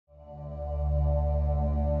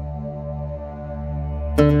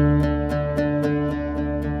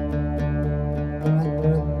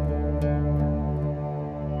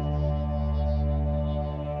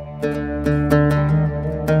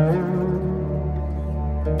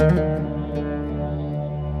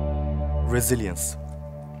Resilience.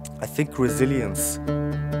 I think resilience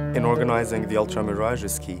in organizing the ultramirage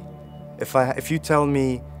is key. If you tell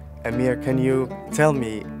me, Amir, can you tell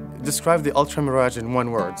me, describe the ultramirage in one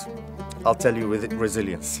word? I'll tell you with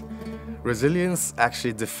resilience. Resilience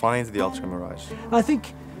actually defines the ultramirage. I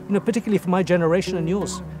think, particularly for my generation and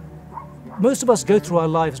yours, most of us go through our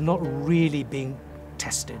lives not really being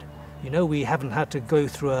tested. We haven't had to go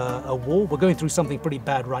through a war. We're going through something pretty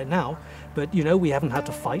bad right now, but we haven't had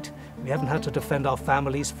to fight. We haven't had to defend our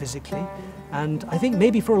families physically. And I think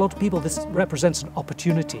maybe for a lot of people this represents an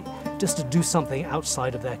opportunity just to do something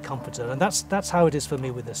outside of their comfort zone. And that's how it is for me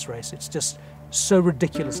with this race. It's just so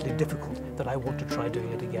ridiculously difficult that I want to try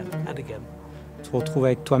doing it again and again. Te retrouver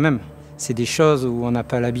avec toi-même. C'est des choses où on n'a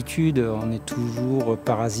pas l'habitude, on est toujours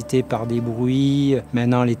parasité par des bruits,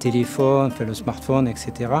 maintenant les téléphones, le smartphone,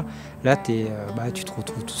 etc. Là, tu te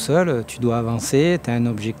retrouves tout seul, tu dois avancer, tu as un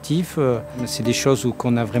objectif. C'est des choses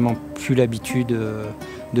qu'on n'a vraiment plus l'habitude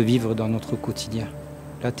de vivre dans notre quotidien.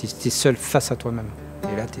 Là, tu es seul face à toi-même.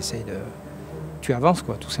 Et là, tu avances,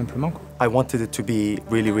 tout simplement. I wanted it to be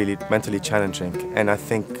really, really mentally challenging. And I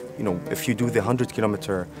think, if you do the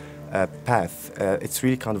 100-kilometer path, it's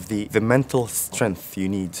really kind of the mental strength you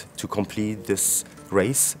need to complete this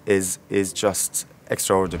race is just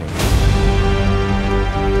extraordinary.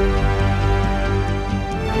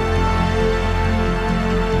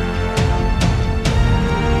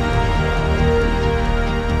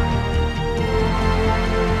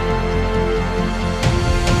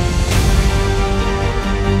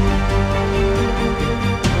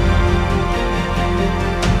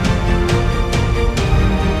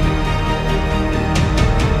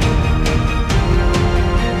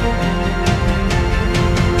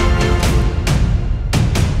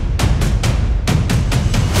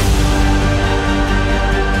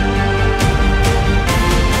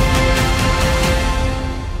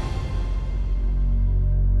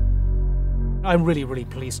 I'm really, really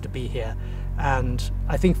pleased to be here, and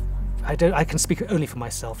I think I can speak only for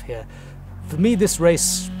myself here. For me, this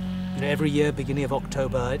race, every year, beginning of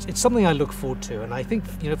October, it's something I look forward to, and I think,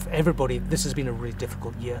 for everybody, this has been a really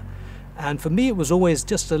difficult year. And for me, it was always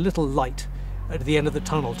just a little light at the end of the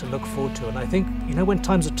tunnel to look forward to. And I think, when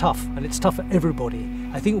times are tough, and it's tough for everybody,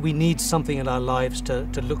 I think we need something in our lives to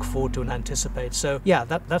look forward to and anticipate. So yeah,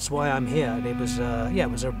 that's why I'm here. And it was,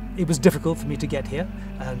 it was difficult for me to get here.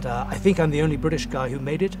 And I think I'm the only British guy who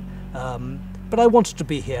made it. But I wanted to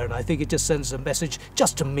be here, and I think it just sends a message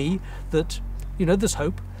just to me that, there's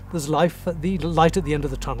hope. There's life, the light at the end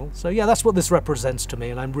of the tunnel. So yeah, that's what this represents to me,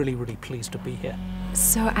 and I'm really, really pleased to be here.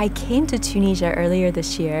 So I came to Tunisia earlier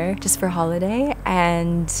this year just for holiday,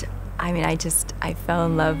 and I fell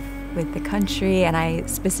in love with the country, and I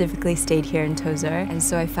specifically stayed here in Tozeur. And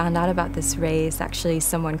so I found out about this race. Actually,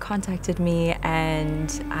 someone contacted me, and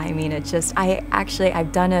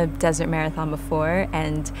I've done a desert marathon before,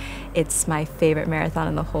 and it's my favorite marathon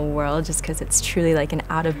in the whole world, just because it's truly like an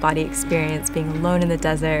out-of-body experience, being alone in the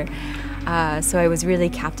desert. So I was really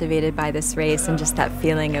captivated by this race and just that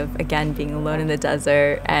feeling of, again, being alone in the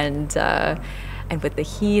desert and with the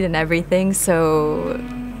heat and everything. So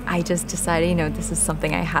I just decided, this is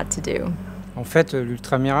something I had to do. En fait,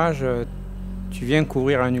 l'ultramirage, tu viens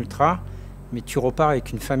courir un ultra, mais tu repars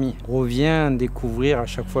avec une famille. On revient découvrir à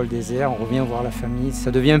chaque fois le désert, on revient voir la famille.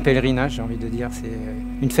 Ça devient un pèlerinage, j'ai envie de dire, c'est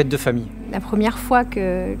une fête de famille. La première fois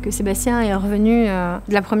que Sébastien est revenu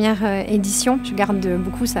de la première édition, je garde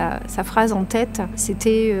beaucoup sa phrase en tête,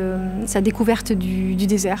 c'était sa découverte du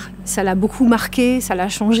désert. Ça l'a beaucoup marqué, ça l'a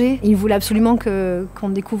changé. Il voulait absolument qu'on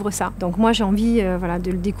découvre ça. Donc moi j'ai envie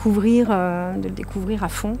de le découvrir à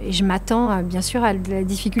fond. Et je m'attends bien sûr à de la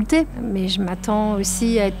difficulté, mais je m'attends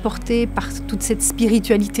aussi à être portée par toute cette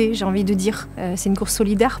spiritualité, j'ai envie de dire. C'est une course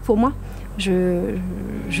solidaire pour moi. Je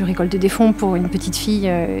récolte des fonds pour une petite fille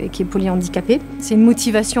qui est polyhandicapée. C'est une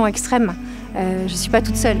motivation extrême. Je ne suis pas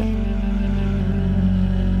toute seule.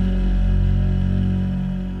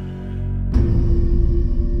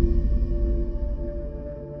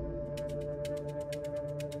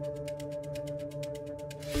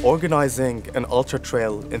 Organizing an ultra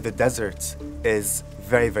trail in the desert is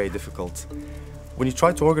very, very difficult. When you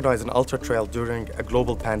try to organize an ultra trail during a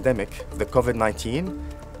global pandemic, the COVID-19,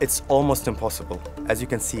 it's almost impossible. As you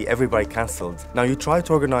can see, everybody canceled. Now you try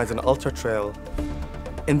to organize an ultra trail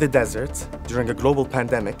in the desert during a global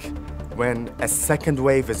pandemic when a second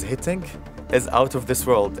wave is hitting is out of this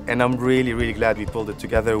world. And I'm really, really glad we pulled it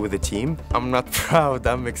together with the team. I'm not proud,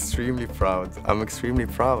 I'm extremely proud. I'm extremely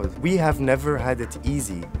proud. We have never had it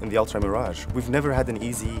easy in the ultramirage. We've never had an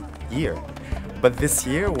easy year. But this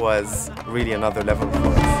year was really another level for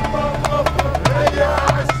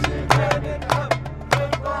us.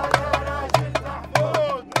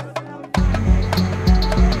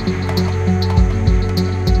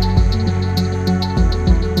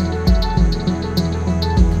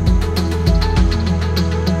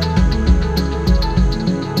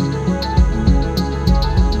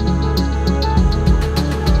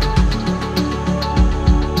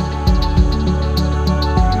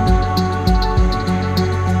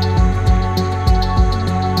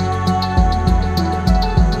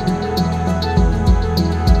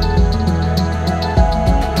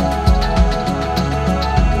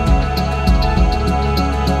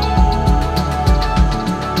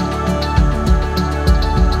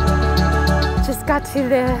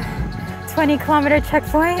 20-kilometer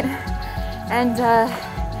checkpoint, and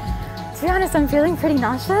to be honest, I'm feeling pretty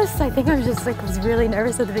nauseous. I think I'm just was really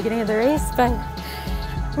nervous at the beginning of the race, but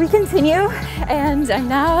we continue, and I'm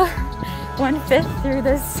now 1/5 through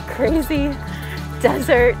this crazy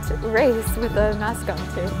desert race with a mask on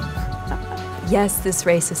too. Yes, this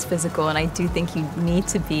race is physical, and I do think you need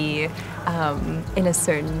to be in a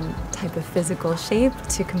certain type of physical shape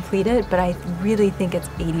to complete it, but I really think it's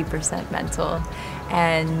 80% mental.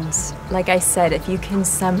 And like I said, if you can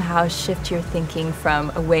somehow shift your thinking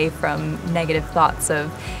away from negative thoughts of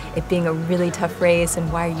it being a really tough race and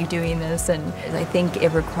why are you doing this, and I think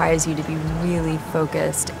it requires you to be really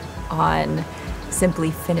focused on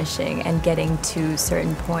simply finishing and getting to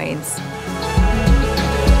certain points.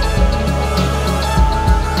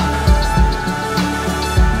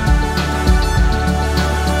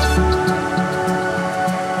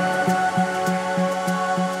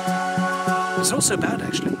 It's not so bad,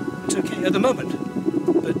 actually. It's okay at the moment.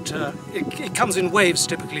 But it comes in waves,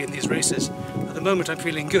 typically, in these races. At the moment, I'm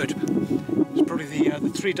feeling good. It's probably the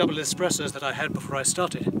 3 double espressos that I had before I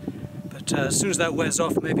started. But as soon as that wears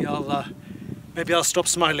off, maybe I'll stop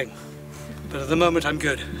smiling. But at the moment, I'm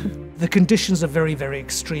good. The conditions are very, very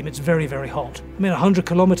extreme. It's very, very hot. I mean, 100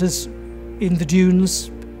 kilometers in the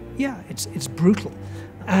dunes, yeah, it's brutal.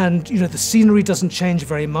 And, you know, the scenery doesn't change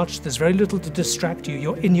very much. There's very little to distract you.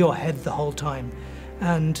 You're in your head the whole time.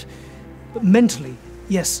 And mentally,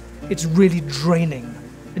 yes, it's really draining.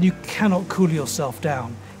 And you cannot cool yourself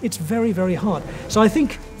down. It's very, very hard. So I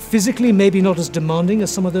think physically maybe not as demanding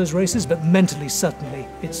as some of those races, but mentally certainly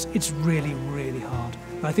it's really, really hard.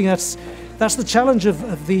 And I think that's the challenge of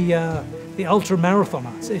the ultra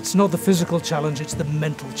marathoner. It's not the physical challenge, it's the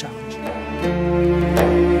mental challenge.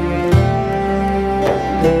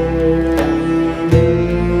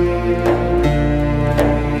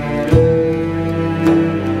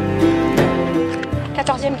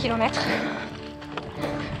 Kilomètre.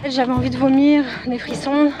 J'avais envie de vomir, des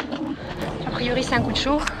frissons. A priori, c'est un coup de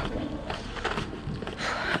chaud.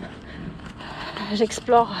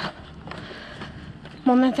 J'explore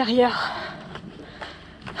mon intérieur.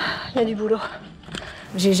 Il y a du boulot.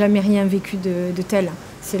 J'ai jamais rien vécu de tel.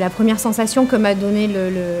 C'est la première sensation que m'a donnée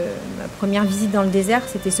ma première visite dans le désert.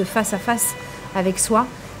 C'était ce face-à-face avec soi.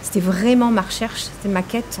 C'était vraiment ma recherche, c'était ma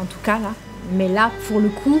quête en tout cas là. Mais là, pour le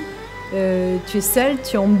coup, tu es seul,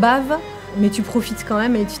 tu en baves, mais tu profites quand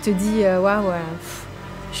même et tu te dis waouh,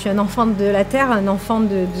 je suis un enfant de la terre, un enfant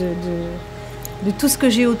de tout ce que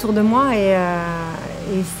j'ai autour de moi et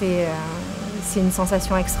c'est une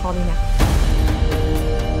sensation extraordinaire.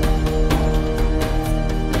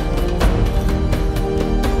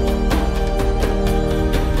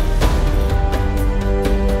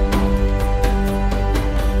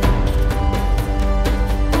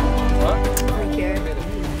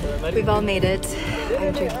 We've all made it.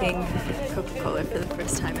 I'm drinking Coca-Cola for the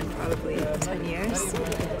first time in probably 10 years.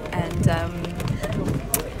 And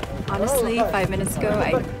honestly, 5 minutes ago,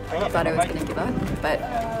 I thought I was going to give up, but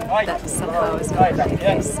that somehow is not the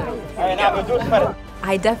case, so here we go.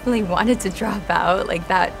 I definitely wanted to drop out. Like,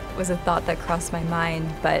 that was a thought that crossed my mind,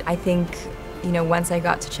 but I think, you know, once I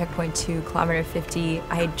got to checkpoint 2, kilometer 50,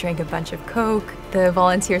 I drank a bunch of Coke. The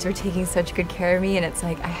volunteers were taking such good care of me, and it's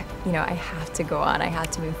like, I have to go on, I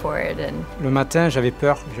have to move forward. And le matin, j'avais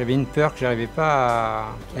peur. J'avais une peur que j'arrivais pas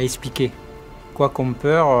à expliquer. Quoi comme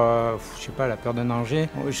peur, je sais pas, la peur d'un danger,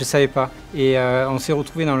 je savais pas. Et on s'est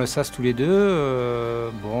retrouvés dans le sas tous les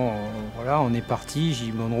deux. Bon, voilà, on est parti. J'ai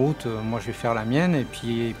dit bonne route. Moi, je vais faire la mienne et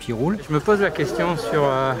puis roule. Je me pose la question sur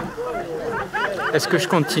est-ce que je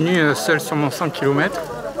continue seul sur mon 100 km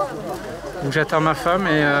ou j'attends ma femme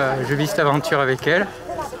et je vis cette aventure avec elle,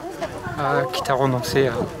 quitte à renoncer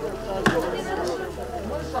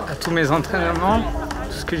à tous mes entraînements,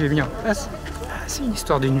 tout ce que j'ai mis en place. C'est une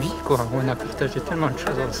histoire d'une vie, quoi. On a partagé tellement de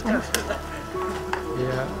choses ensemble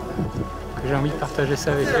et que j'ai envie de partager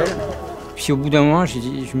ça avec elle. Puis au bout d'un moment,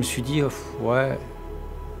 je me suis dit, ouais,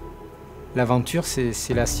 l'aventure,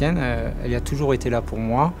 c'est la sienne, elle a toujours été là pour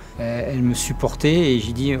moi, elle me supportait et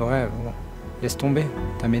j'ai dit, ouais, bon, laisse tomber,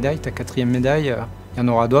 ta médaille, ta 4e médaille, il y en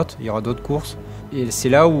aura d'autres, il y aura d'autres courses. Et c'est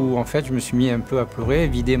là où, en fait, je me suis mis un peu à pleurer,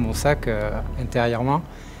 vider mon sac intérieurement.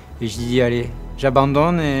 Et j'ai dit, allez,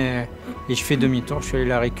 j'abandonne et je fais demi-tour, je suis allé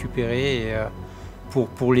la récupérer et,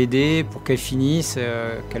 pour l'aider, pour qu'elle finisse,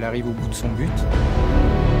 qu'elle arrive au bout de son but.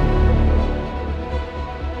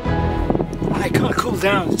 I can't cool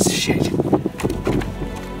down, it's shit.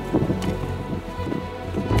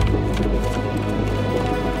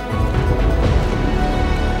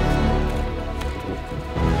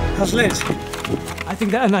 How's Liz? I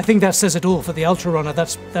think that says it all for the ultra runner.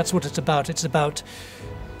 That's what it's about. It's about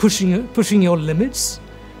pushing your limits,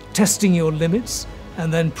 testing your limits,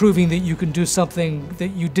 and then proving that you can do something that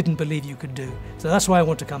you didn't believe you could do. So that's why I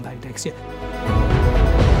want to come back next year.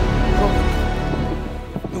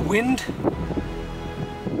 The wind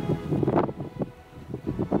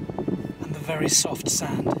and the very soft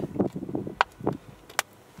sand.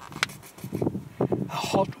 A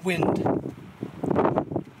hot wind.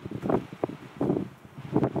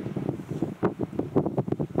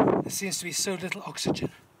 There seems to be so little oxygen.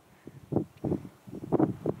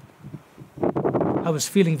 I was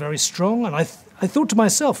feeling very strong, and I thought to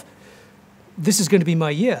myself, this is going to be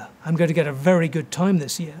my year. I'm going to get a very good time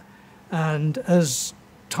this year. And as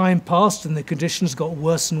time passed and the conditions got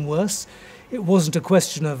worse and worse, it wasn't a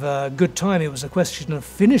question of a good time, it was a question of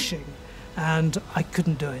finishing. And I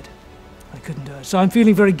couldn't do it. I couldn't do it. So I'm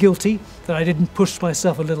feeling very guilty that I didn't push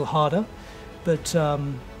myself a little harder. But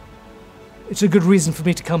it's a good reason for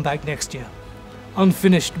me to come back next year.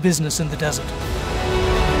 Unfinished business in the desert.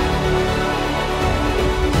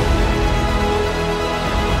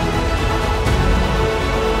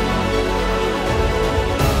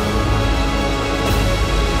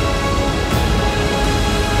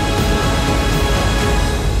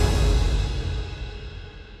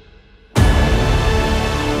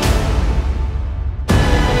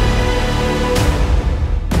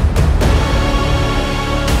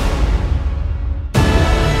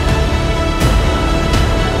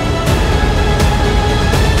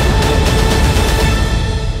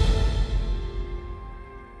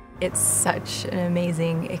 It's such an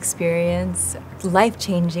amazing experience,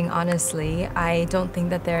 life-changing, honestly. I don't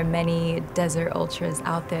think that there are many desert ultras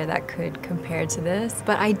out there that could compare to this,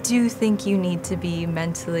 but I do think you need to be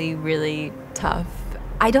mentally really tough.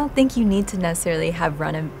 I don't think you need to necessarily have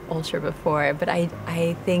run an ultra before, but I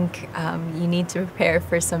think you need to prepare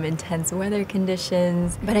for some intense weather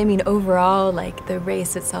conditions. But I mean, overall, like, the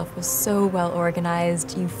race itself was so well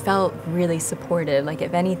organized. You felt really supported. Like,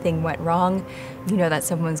 if anything went wrong, you know that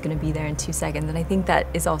someone's gonna be there in 2 seconds. And I think that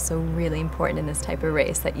is also really important in this type of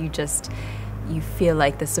race, that you feel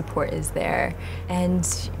like the support is there. And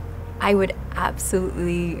I would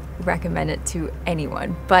absolutely recommend it to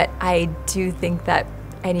anyone, but I do think that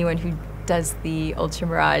anyone who does the Ultra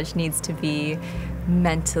Mirage needs to be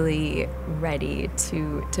mentally ready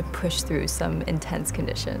to push through some intense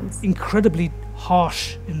conditions. Incredibly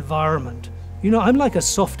harsh environment. You know, I'm like a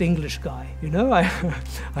soft English guy, you know?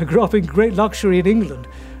 I grew up in great luxury in England,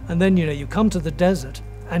 and then, you know, you come to the desert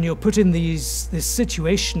and you're put in this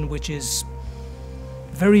situation which is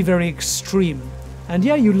very, very extreme. And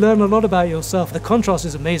yeah, you learn a lot about yourself. The contrast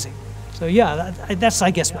is amazing. So yeah, that's,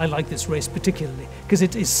 I guess, I like this race particularly, because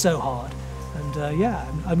it is so hard. And yeah,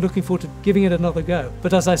 I'm looking forward to giving it another go.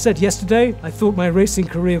 But as I said yesterday, I thought my racing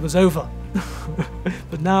career was over.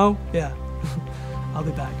 But now, yeah, I'll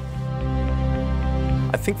be back.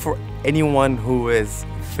 I think for anyone who is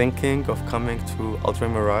thinking of coming to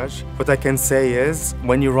ultramirage, what I can say is,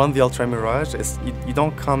 when you run the ultramirage, you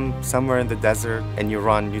don't come somewhere in the desert and you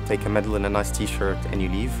run, you take a medal and a nice t-shirt and you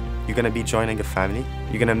leave. You're gonna be joining a family,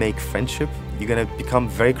 you're gonna make friendship, you're gonna become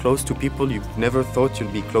very close to people you've never thought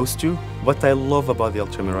you'd be close to. What I love about the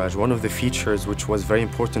ultramirage, one of the features which was very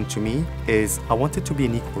important to me, is I want it to be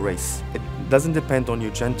an equal race. It doesn't depend on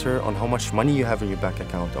your gender, on how much money you have in your bank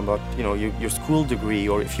account, about, you know, your school degree,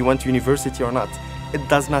 or if you went to university or not. It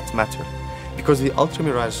does not matter, because the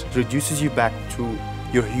ultramirage reduces you back to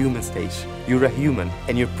your human stage. You're a human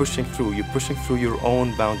and you're pushing through your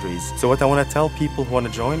own boundaries. So what I want to tell people who want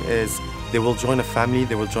to join is, they will join a family,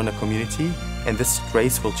 they will join a community, and this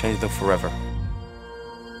race will change them forever.